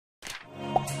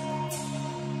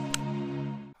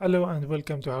Hello and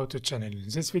welcome to How To channel. In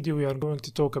this video we are going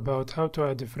to talk about how to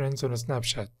add friends on a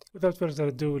Snapchat. Without further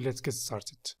ado, let's get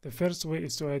started. The first way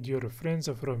is to add your friends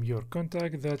from your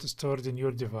contact that is stored in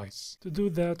your device. To do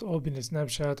that, open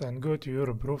Snapchat and go to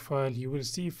your profile. You will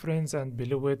see friends and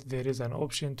below it there is an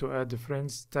option to add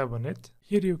friends. Tap on it.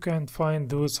 Here you can find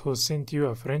those who sent you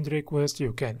a friend request.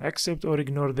 You can accept or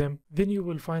ignore them. Then you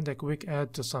will find a quick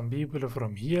add to some people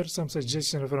from here. Some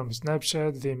suggestions from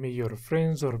Snapchat. They may be your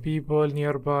friends or people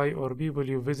nearby or people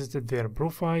you visited their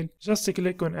profile. Just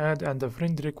click on add and the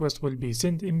friend request will be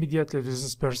sent immediately to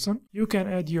this person. You can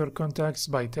add your contacts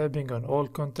by tapping on all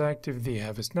contact. If they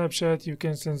have a Snapchat, you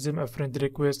can send them a friend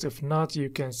request. If not, you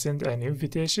can send an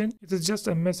invitation. It is just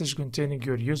a message containing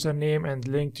your username and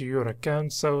link to your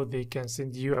account so they can send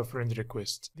you a friend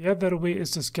request. The other way is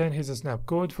to scan his snap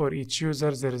code. For each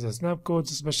user there is a snap code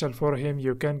special for him.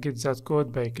 You can get that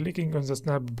code by clicking on the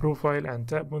snap profile and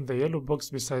tap on the yellow box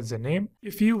beside the name.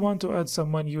 If you want to add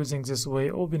someone using this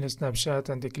way, open Snapchat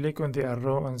and click on the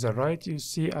arrow on the right. You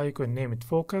see icon named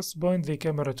focus. Point the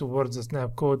camera towards the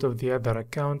snap code of the other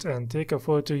account and take a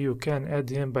photo. You can add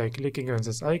him by clicking on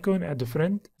this icon, add a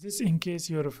friend. This in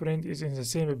case your friend is in the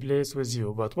same place with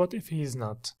you, but what if he is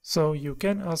not? So you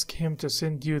can ask him to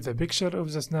send you the picture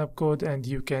of the snap code and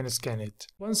you can scan it.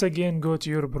 Once again, go to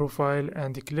your profile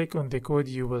and click on the code.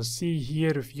 You will see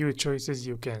here a few choices.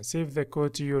 You can save the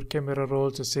code to your camera roll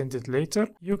to send it later.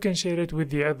 You can share it with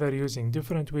the other using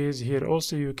different ways. Here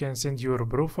also you can send your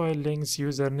profile links,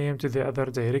 username to the other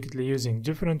directly using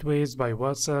different ways by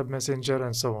WhatsApp, Messenger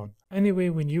and so on. Anyway,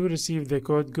 when you receive the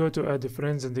code, go to add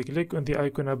friends and click on the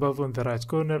icon above on the right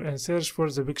corner and search for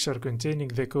the picture containing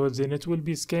the code. Then it will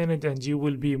be scanned and you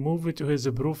will be moved to his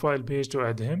profile page to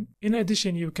add him. In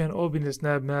addition, you can open the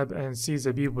Snap map and see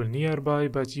the people nearby,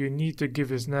 but you need to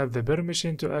give Snap the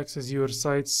permission to access your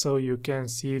site so you can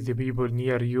see the people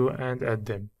near you and add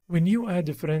them. When you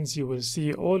add friends, you will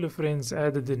see all friends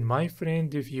added in My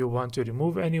Friend. If you want to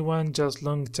remove anyone, just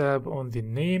long tap on the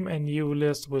name and new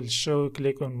list will show.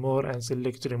 Click on more and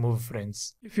select remove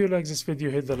friends. If you like this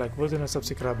video, hit the like button and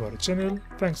subscribe our channel.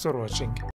 Thanks for watching.